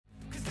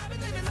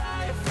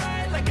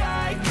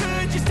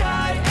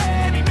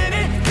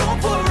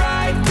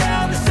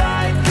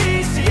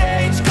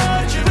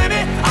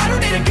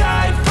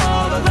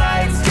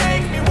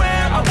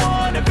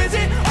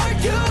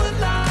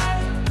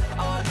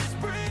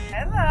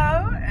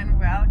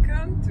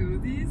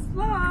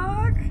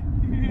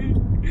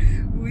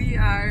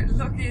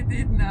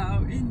landed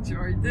now in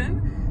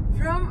Jordan.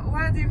 From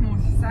Wadi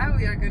Rum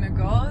we are gonna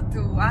go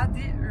to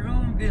Wadi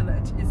Rum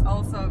village. It's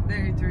also a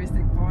very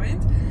touristic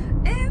point,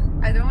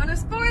 and I don't want to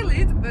spoil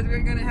it, but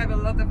we're gonna have a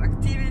lot of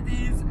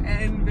activities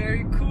and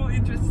very cool,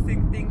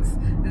 interesting things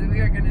that we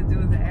are gonna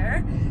do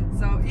there.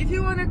 So if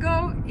you want to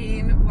go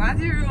in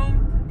Wadi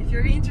Rum, if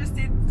you're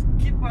interested,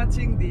 keep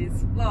watching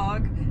this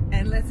vlog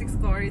and let's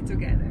explore it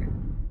together.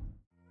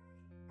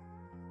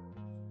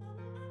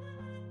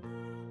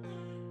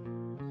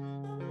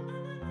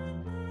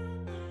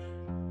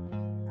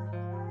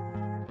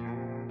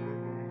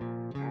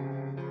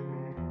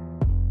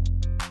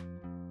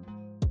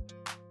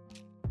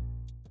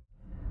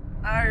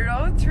 Our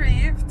road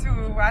trip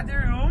to Wadi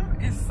Rum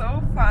is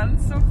so fun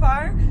so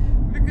far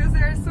because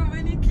there are so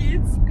many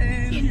kids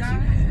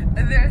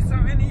and there are so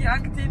many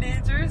young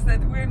teenagers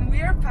that when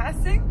we are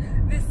passing,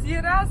 they see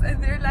us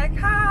and they're like,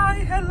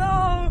 hi,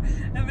 hello,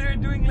 and they're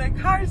doing like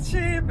heart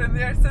shape and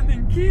they're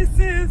sending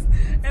kisses,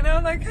 and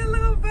I'm like,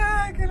 hello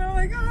back, and I'm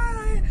like,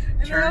 hi,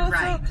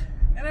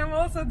 and I'm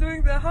also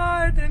doing the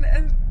heart,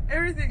 and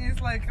everything is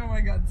like, oh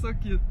my god, so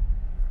cute.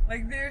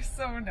 Like, they're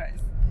so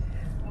nice.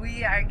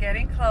 We are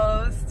getting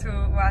close to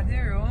Wadi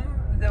Rum.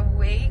 The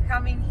way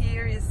coming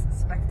here is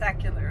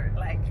spectacular.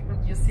 Like,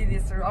 you see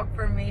this rock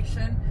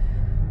formation.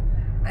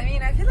 I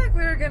mean, I feel like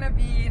we're gonna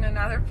be in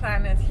another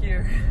planet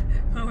here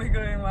when we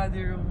go in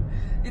Wadi Rum.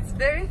 It's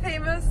very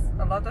famous.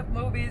 A lot of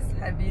movies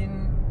have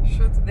been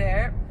shot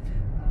there.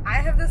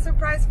 I have the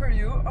surprise for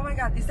you. Oh my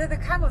god, is that a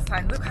camel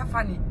sign? Look how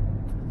funny.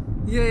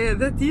 Yeah,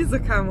 that is a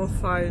camel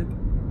sign.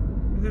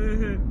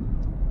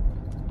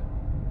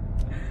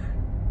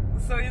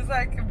 So it's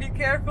like, be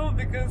careful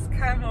because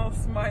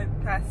camels might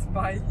pass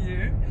by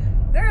here.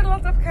 There are a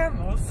lot of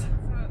camels.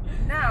 So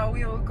now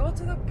we will go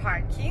to the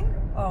parking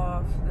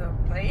of the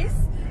place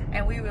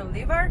and we will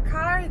leave our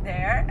car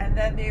there, and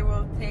then they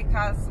will take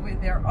us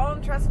with their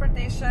own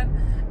transportation,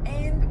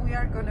 and we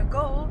are gonna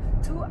go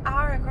to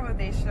our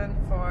accommodation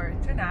for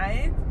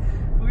tonight,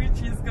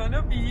 which is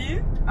gonna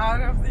be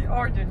out of the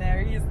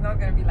ordinary. It's not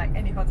gonna be like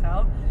any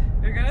hotel.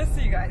 You're gonna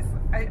see, guys.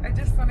 I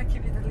just want to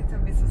keep it a little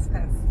bit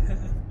suspense.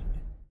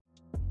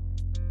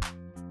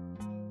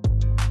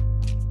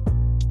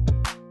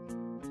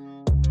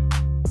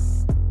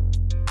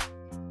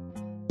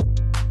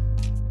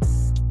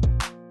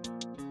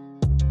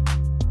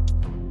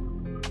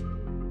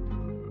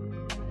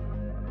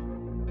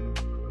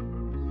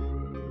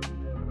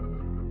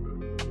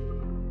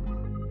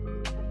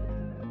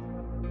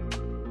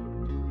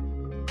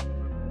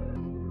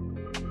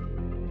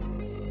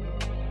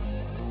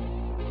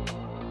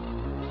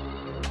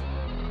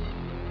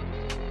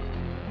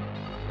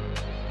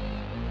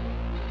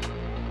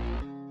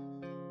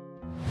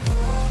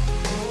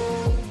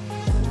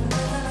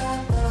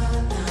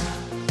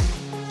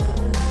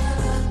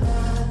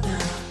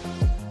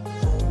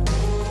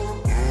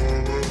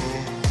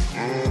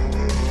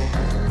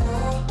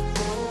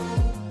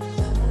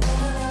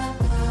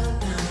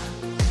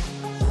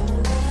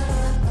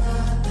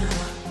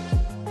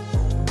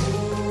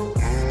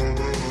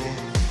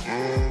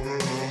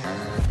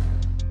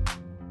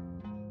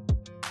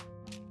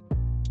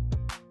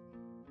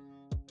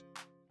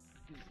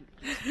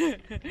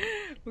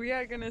 We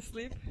are gonna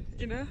sleep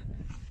in a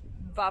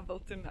bubble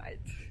tonight.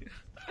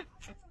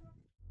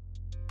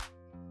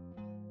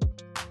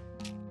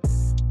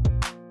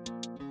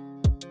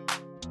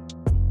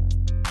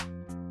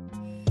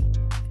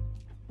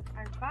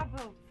 Our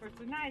bubble for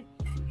tonight.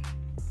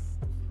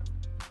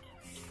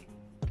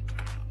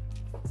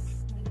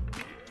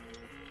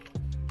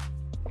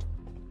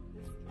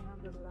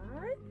 Another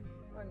light?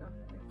 Oh no.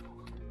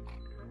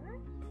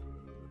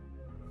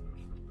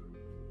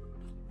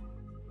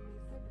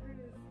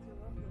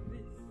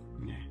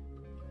 Yeah.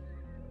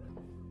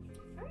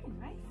 Very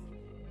nice.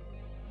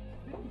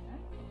 Very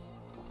nice.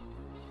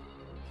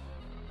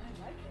 I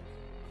like it.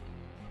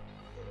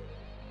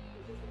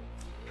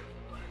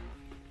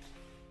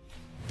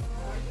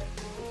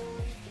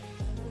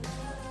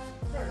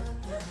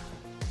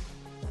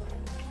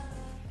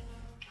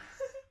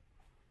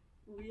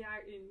 We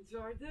are in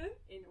Jordan,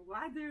 in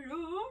Wadi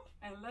Rum,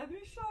 and let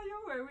me show you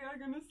where we are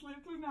gonna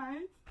sleep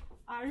tonight.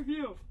 Our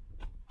view.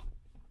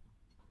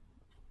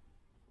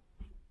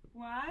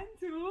 1,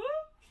 2.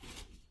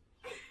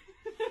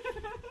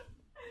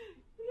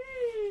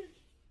 Yay!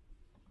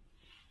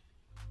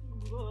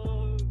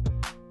 Whoa.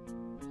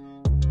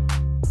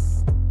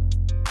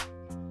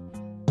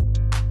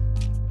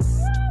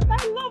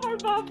 I love our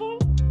bubble.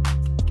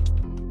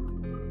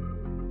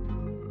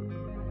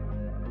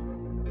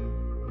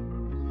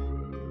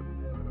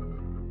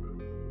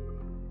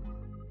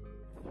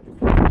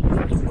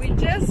 We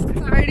just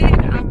started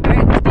our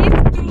deep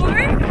tour.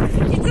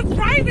 It's a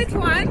private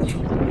one.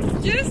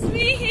 Just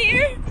me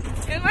here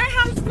and my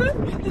husband.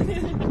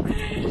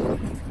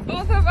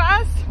 Both of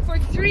us for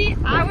 3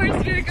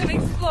 hours we're gonna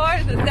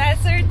explore the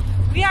desert.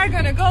 We are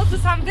gonna go to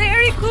some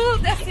very cool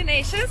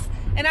destinations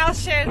and I'll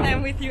share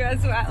them with you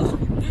as well.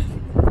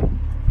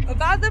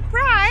 About the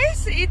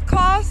price, it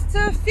costs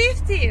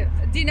 50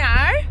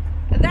 dinar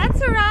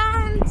That's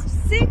around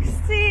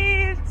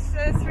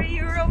 63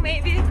 euro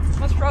maybe,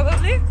 most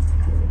probably.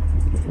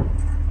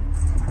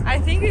 I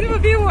think it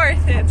would be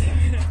worth it.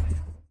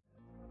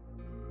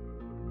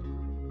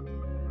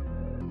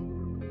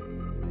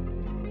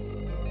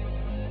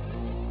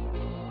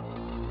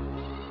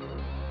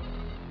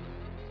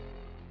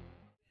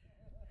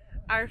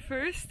 Our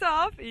first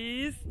stop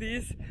is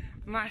this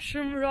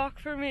mushroom rock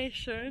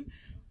formation.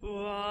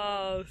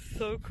 Wow,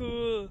 so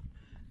cool.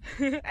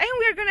 And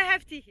we're gonna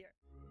have tea here.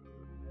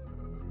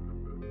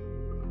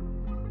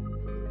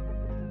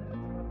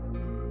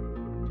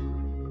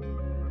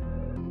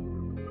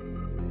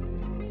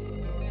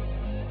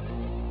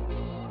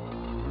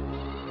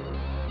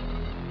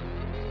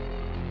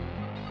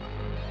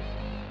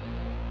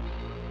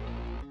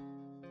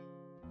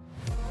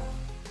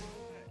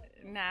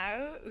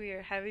 Now we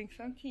are having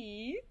some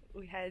tea.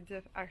 We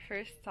had our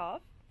first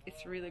stop.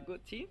 It's really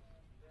good tea.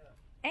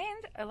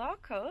 And a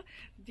local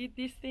did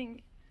this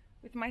thing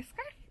with my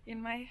scarf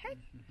in my head.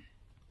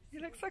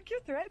 It looks so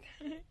cute, right?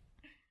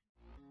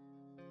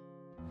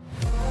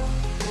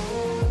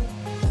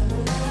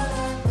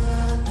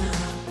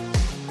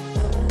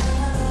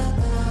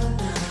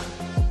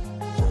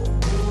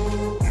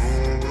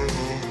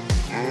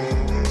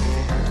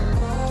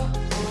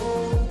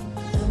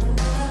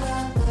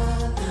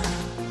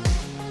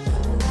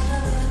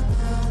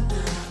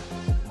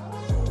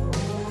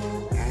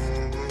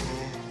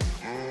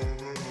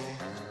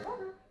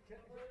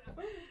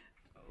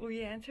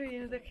 We enter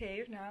into the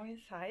cave now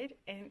inside,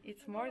 and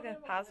it's more than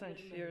 1,000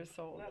 years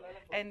old,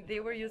 and they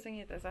were using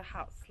it as a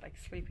house, like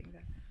sleeping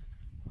there.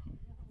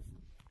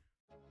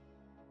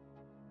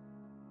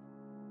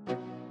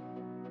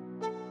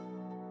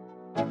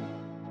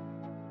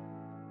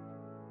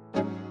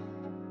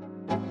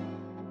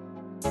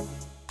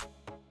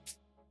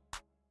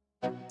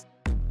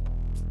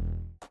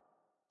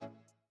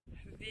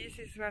 This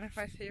is one of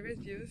my favorite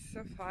views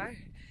so far.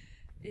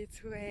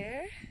 It's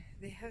where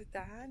they have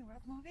done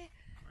what movie?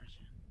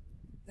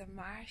 The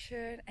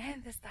Martian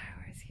and the Star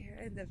Wars here,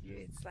 and the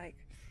view,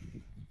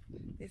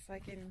 it's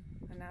like in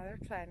another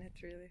planet,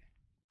 really.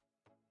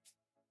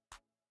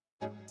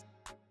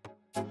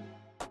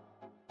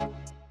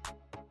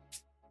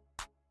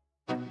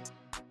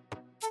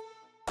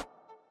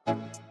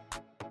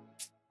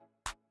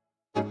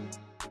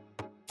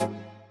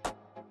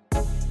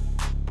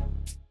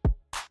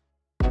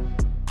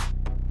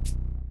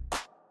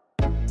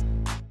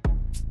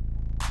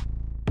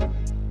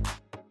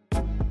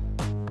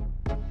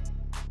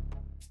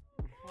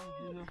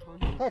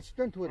 Touch,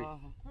 don't worry.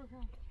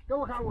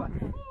 Go, Hawa.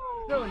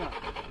 Go now.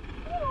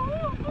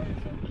 Oh, so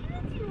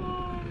cute you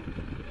are.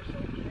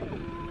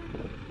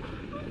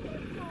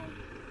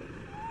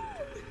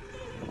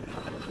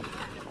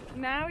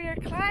 Now we are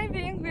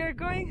climbing. We are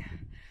going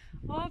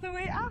all the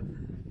way up.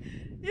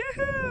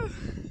 Yoo-hoo!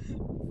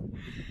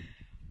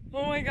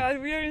 Oh my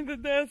god, we are in the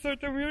desert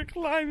and we are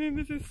climbing.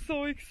 This is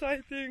so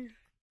exciting.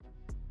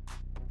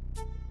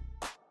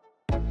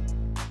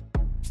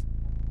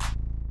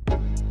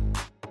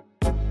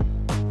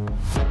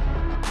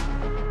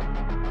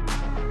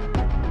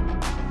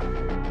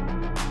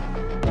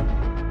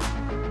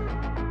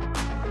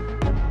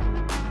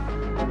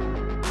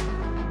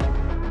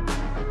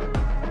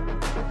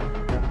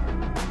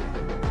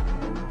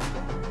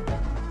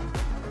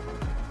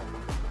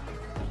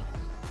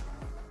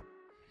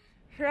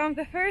 From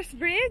the first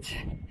bridge,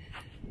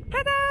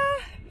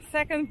 ta-da!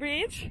 Second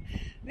bridge,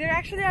 they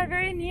actually are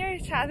very near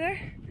each other.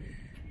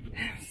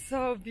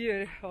 So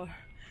beautiful.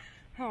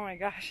 Oh my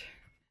gosh.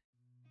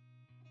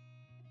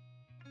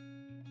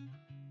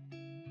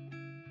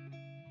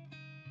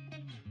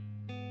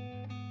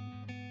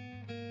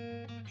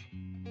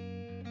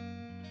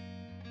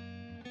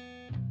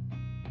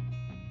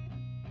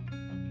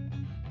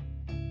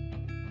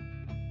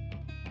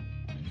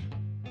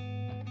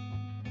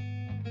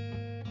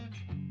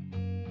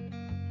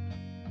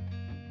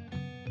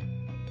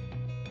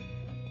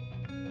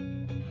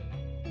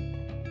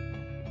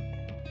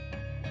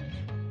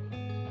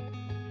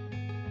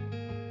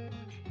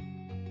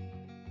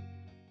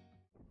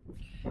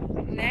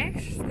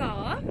 Next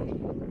stop,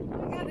 oh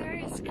my god, there are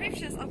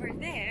inscriptions over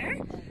there,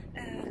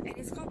 and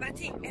it's called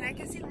Batik, and I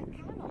can see like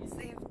camels.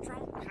 They have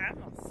drawn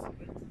camels.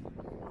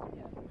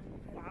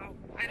 Wow,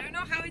 I don't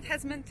know how it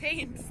has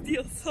maintained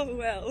still so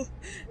well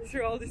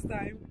through all this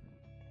time.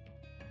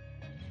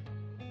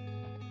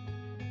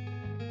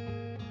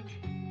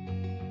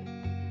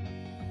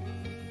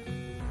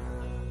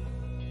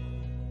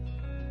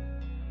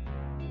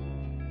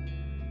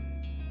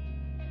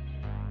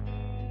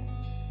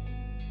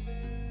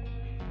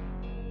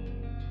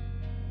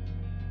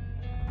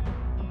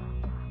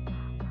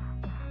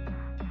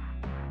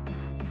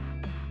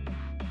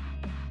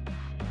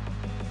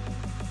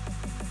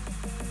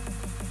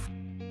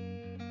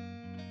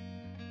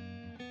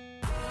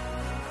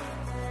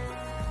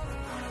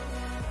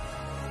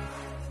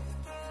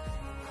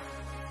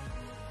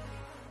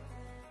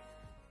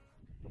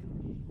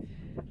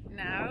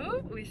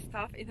 Now we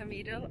stop in the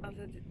middle of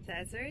the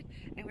desert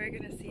and we're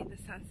gonna see the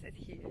sunset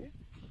here.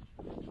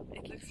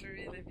 It looks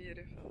really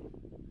beautiful.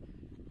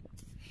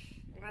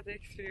 What an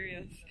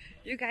experience.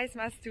 You guys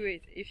must do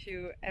it if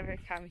you ever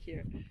come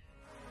here.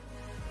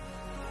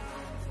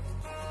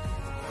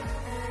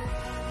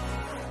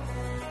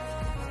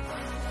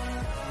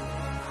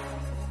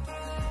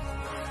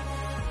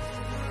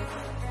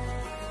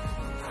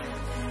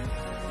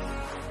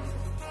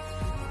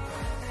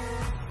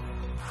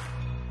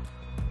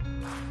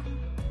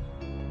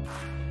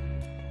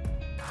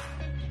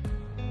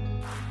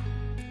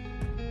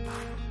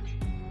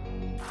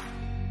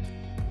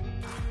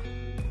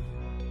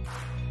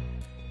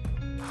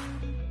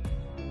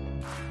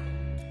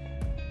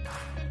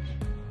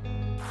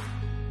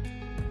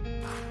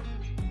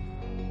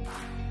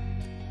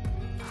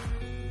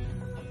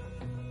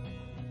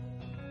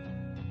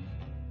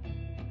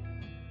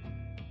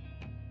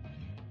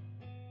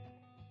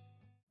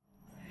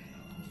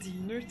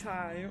 Dinner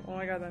time. Oh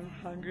my god, I'm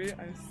hungry,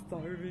 I'm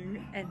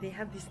starving. And they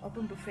have this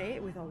open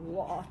buffet with a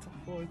lot of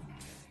food.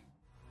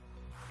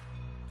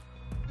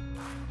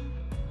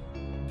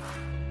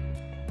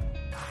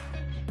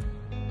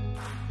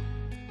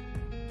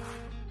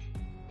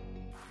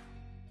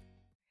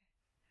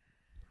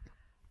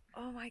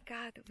 Oh my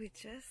god, we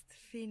just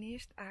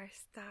finished our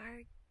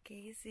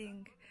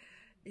stargazing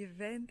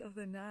event of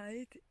the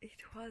night.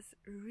 It was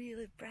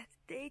really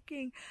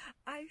breathtaking.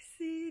 I've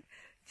seen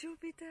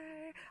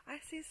Jupiter,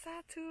 I've seen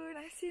Saturn,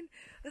 I've seen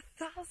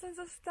thousands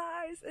of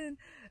stars, and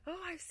oh,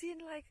 I've seen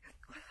like,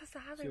 what was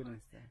the other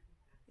one?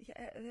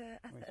 Yeah,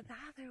 the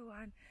other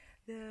one.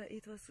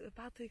 It was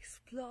about to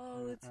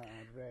explode.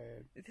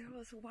 Red. There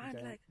was one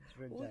Giant, like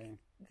red giant.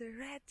 The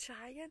red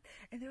giant,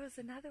 and there was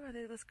another one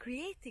that was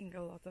creating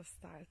a lot of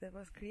stars. That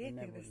was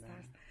creating the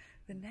stars.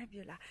 The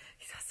nebula.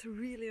 It was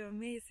really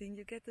amazing.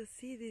 You get to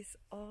see this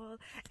all,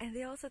 and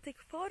they also take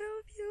photo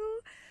of you.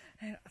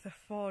 And the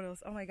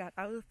photos, oh my god,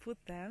 I will put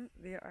them.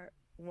 They are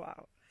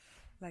wow,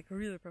 like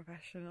really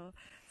professional.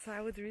 So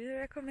I would really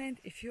recommend,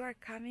 if you are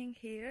coming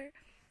here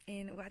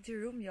in Wadi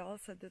Rum, you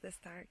also do the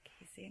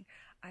stargazing.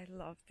 I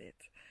loved it.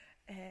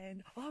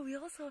 And oh, we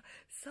also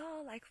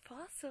saw like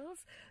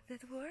fossils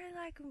that were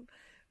like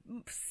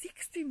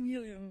 60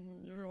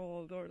 million year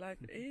old or like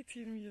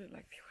 18 million,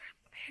 like they were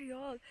very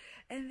old.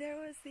 And there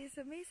was this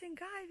amazing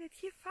guy that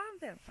he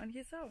found them on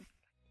his own.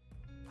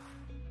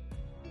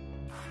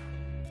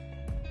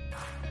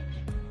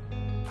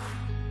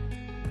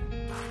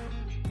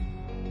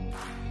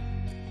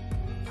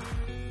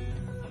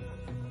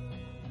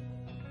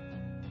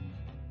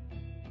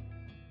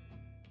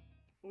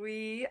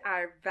 We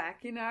are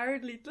back in our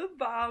little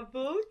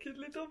bubble, cute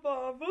little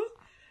bubble,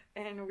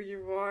 and we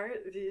wore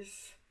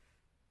this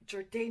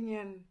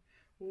Jordanian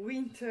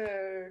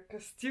winter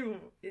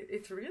costume.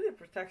 It really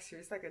protects you.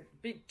 It's like a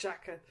big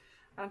jacket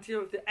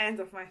until the end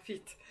of my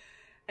feet.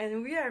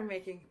 And we are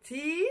making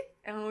tea,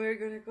 and we're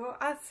gonna go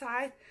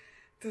outside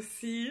to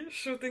see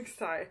shooting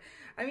star.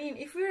 I mean,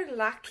 if we're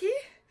lucky,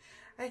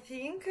 I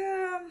think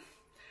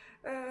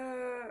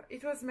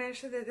it was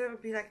mentioned that there will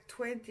be like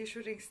 20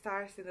 shooting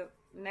stars in the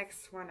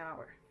next 1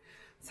 hour.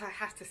 So I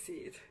have to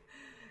see it.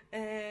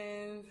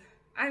 And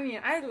I mean,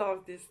 I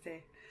love this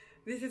day.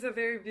 This is a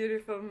very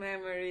beautiful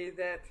memory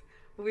that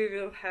we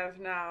will have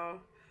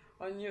now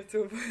on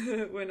YouTube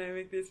when I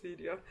make this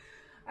video.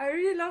 I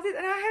really loved it,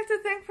 and I have to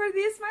thank for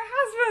this my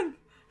husband.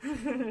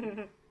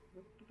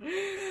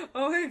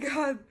 Oh my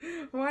god,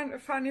 one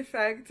funny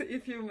fact,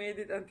 if you made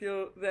it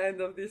until the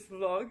end of this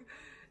vlog,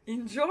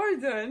 in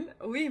Jordan,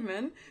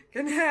 women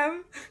can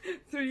have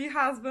 3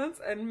 husbands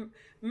and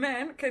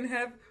men can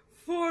have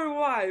 4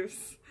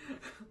 wives.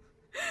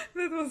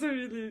 That was a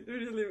really,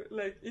 really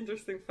like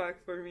interesting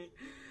fact for me.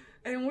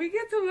 And we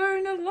get to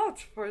learn a lot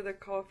from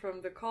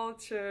the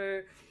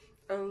culture,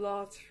 a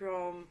lot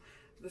from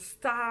the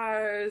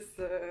stars,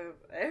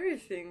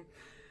 everything.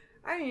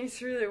 I mean,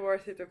 it's really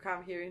worth it to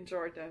come here in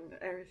Jordan.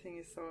 Everything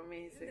is so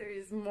amazing. There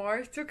is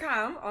more to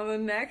come on the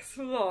next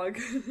vlog.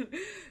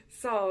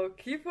 So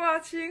keep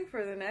watching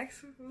for the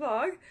next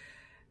vlog.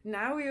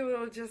 Now we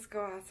will just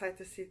go outside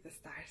to see the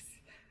stars.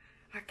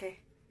 Okay,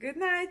 good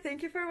night.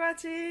 Thank you for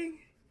watching.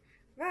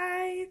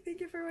 Bye. Thank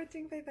you for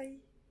watching. Bye bye.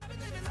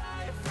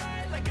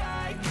 Like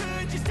I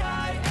could just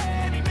die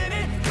any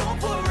minute, going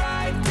for a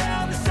ride.